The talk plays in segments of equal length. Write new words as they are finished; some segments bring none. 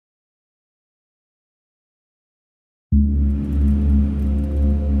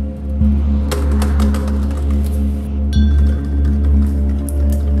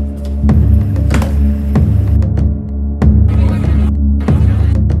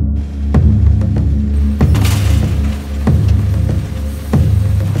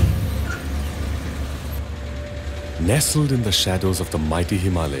Nestled in the shadows of the mighty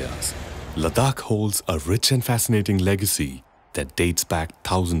Himalayas, Ladakh holds a rich and fascinating legacy that dates back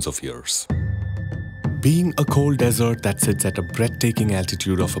thousands of years. Being a cold desert that sits at a breathtaking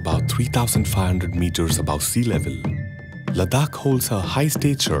altitude of about 3,500 meters above sea level, Ladakh holds a high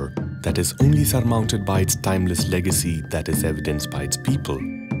stature that is only surmounted by its timeless legacy that is evidenced by its people,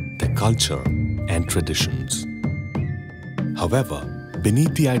 their culture, and traditions. However,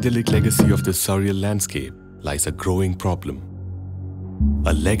 beneath the idyllic legacy of this surreal landscape lies a growing problem.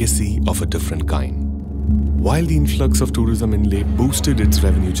 A legacy of a different kind. While the influx of tourism in Leh boosted its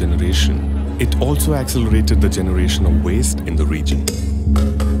revenue generation, it also accelerated the generation of waste in the region.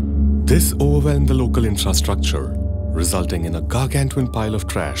 This overwhelmed the local infrastructure, resulting in a gargantuan pile of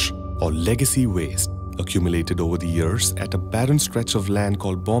trash or legacy waste accumulated over the years at a barren stretch of land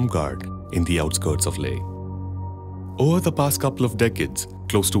called Bombgarh in the outskirts of Leh. Over the past couple of decades,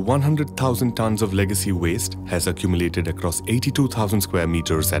 close to 100,000 tons of legacy waste has accumulated across 82,000 square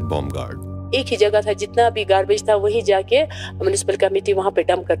meters at Bombgarh. एक ही जगह था, जितना भी garbage था वहीं जाके municipal committee वहाँ पे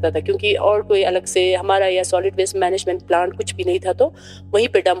डंप करता था, क्योंकि और कोई अलग से हमारा या सॉलिड वेस्ट मैनेजमेंट प्लांट कुछ भी नहीं था, तो वहीं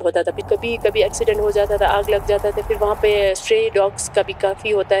पे डंप होता था। कभी कभी एक्सीडेंट हो जाता था, आग लग जाता था, फिर वहाँ पे स्ट्रे डॉग्स का भी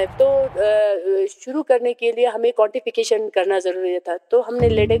काफ़ी होता है। तो शुरू करने के लिए हमें क्वांटिफिकेशन करना ज़रूरी था, तो हमने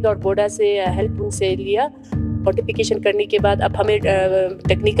लेडेक और बोडा से हेल्प उनसे लिया। क्वांटिफिकेशन करने के बाद अब हमें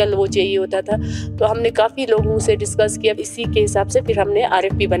टेक्निकल वो चाहिए होता था, तो हमने काफ़ी लोगों से डिस्कस किया। इसी के हिसाब से फिर हमने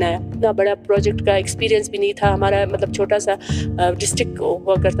RFP बनाया। इतना बड़ा प्रोजेक्ट का एक्सपीरियंस भी नहीं था हमारा, मतलब छोटा सा डिस्ट्रिक्ट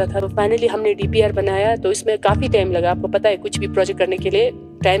हुआ करता था। तो फाइनली हमने DPR बनाया, तो इसमें काफ़ी टाइम लगा। आपको पता है कुछ भी प्रोजेक्ट करने के लिए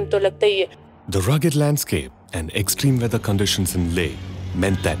टाइम तो लगता ही है। The rugged landscape and extreme weather conditions in Leh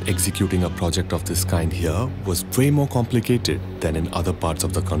meant that executing a project of this kind here was way more complicated than in other parts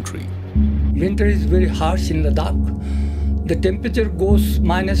of the country. Winter is very harsh in Ladakh. The temperature goes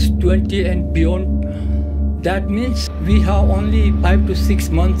 -20 and beyond. That means we have only 5 to 6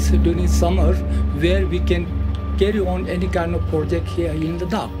 months during summer where we can carry on any kind of project here in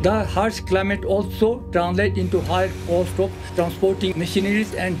Ladakh. The harsh climate also translates into higher cost of transporting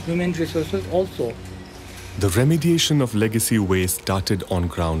machineries and human resources also. The remediation of legacy waste started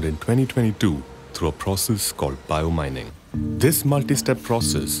on ground in 2022 through a process called biomining. This multi-step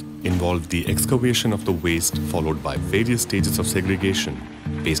process involved the excavation of the waste followed by various stages of segregation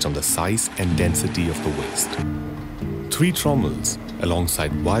based on the size and density of the waste. 3 trommels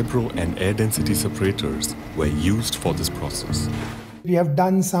alongside vibro and air density separators were used for this process. We have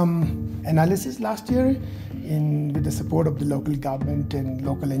done some analysis last year with the support of the local government and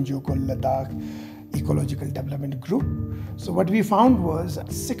local NGO called Ladakh Ecological Development Group. So what we found was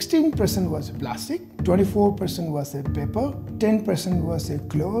 16% was plastic, 24% was a paper, 10% was a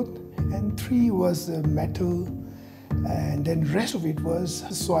cloth, and 3% was metal, and then rest of it was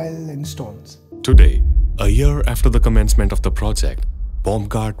soil and stones. Today, a year after the commencement of the project,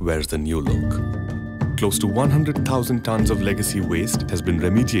 Bombgarh wears the new look. Close to 100,000 tons of legacy waste has been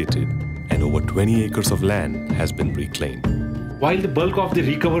remediated and over 20 acres of land has been reclaimed. While the bulk of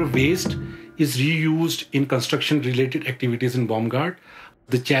the recovered waste is reused in construction-related activities in Bombgarh,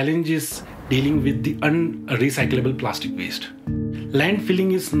 the challenge is dealing with the unrecyclable plastic waste.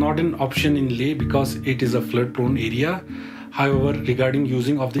 Landfilling is not an option in Leh because it is a flood-prone area. However, regarding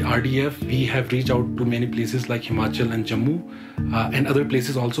using of the RDF, we have reached out to many places like Himachal and Jammu and other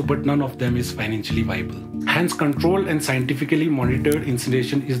places also, but none of them is financially viable. Hence, controlled and scientifically monitored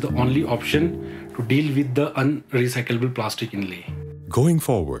incineration is the only option to deal with the unrecyclable plastic in Leh. Going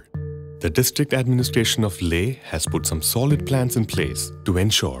forward, the district administration of Leh has put some solid plans in place to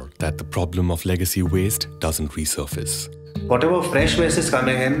ensure that the problem of legacy waste doesn't resurface. Whatever fresh waste is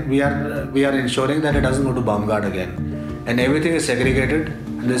coming in, we are ensuring that it doesn't go to Bombgarh again. And everything is segregated.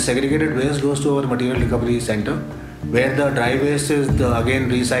 And the segregated waste goes to our material recovery center, where the dry waste is again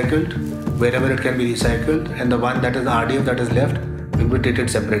recycled, wherever it can be recycled, and the one that is the RDF that is left will be treated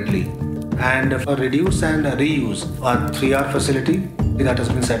separately. And for reduce and reuse, our 3R facility that has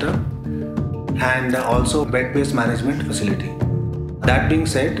been set up, and also wet-based management facility. That being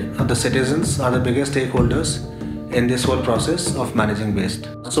said, the citizens are the biggest stakeholders in this whole process of managing waste.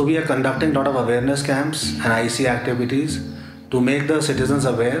 So we are conducting a lot of awareness camps and IC activities to make the citizens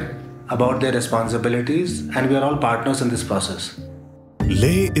aware about their responsibilities, and we are all partners in this process.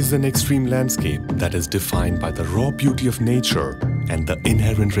 Leh is an extreme landscape that is defined by the raw beauty of nature and the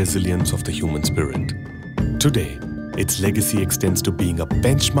inherent resilience of the human spirit. Today, its legacy extends to being a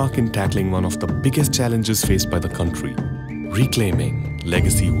benchmark in tackling one of the biggest challenges faced by the country: reclaiming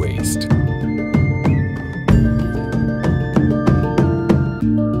legacy waste.